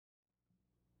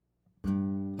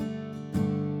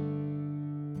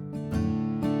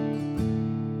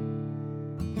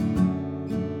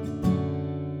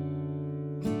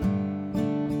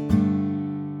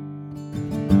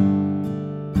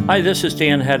Hi, this is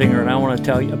Dan Hedinger, and I want to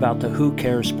tell you about the Who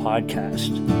Cares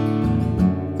podcast.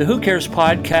 The Who Cares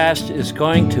podcast is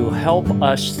going to help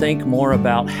us think more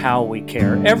about how we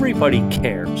care. Everybody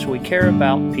cares. We care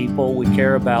about people, we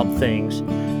care about things,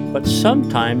 but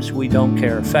sometimes we don't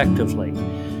care effectively.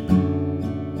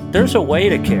 There's a way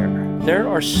to care. There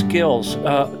are skills.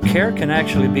 Care can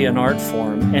actually be an art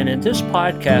form, and in this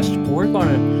podcast, we're going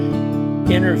to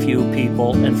interview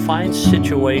people and find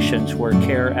situations where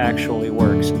care actually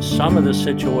works. Some of the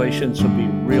situations will be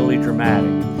really dramatic.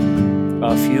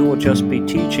 A few will just be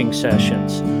teaching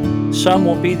sessions. Some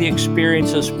will be the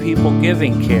experiences of people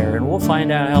giving care, and we'll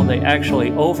find out how they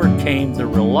actually overcame the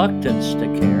reluctance to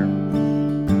care,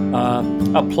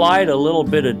 applied a little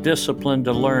bit of discipline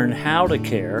to learn how to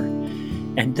care,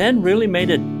 and then really made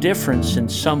a difference in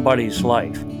somebody's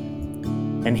life.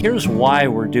 And here's why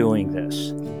we're doing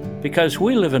this. Because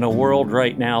we live in a world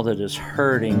right now that is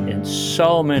hurting in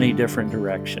so many different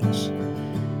directions.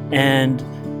 And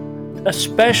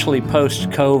especially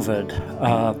post-COVID,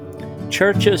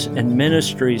 churches and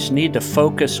ministries need to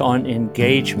focus on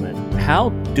engagement. How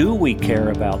do we care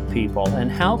about people,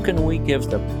 and how can we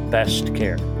give the best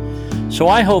care? So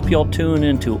I hope you'll tune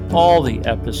into all the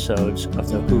episodes of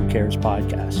the Who Cares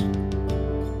podcast.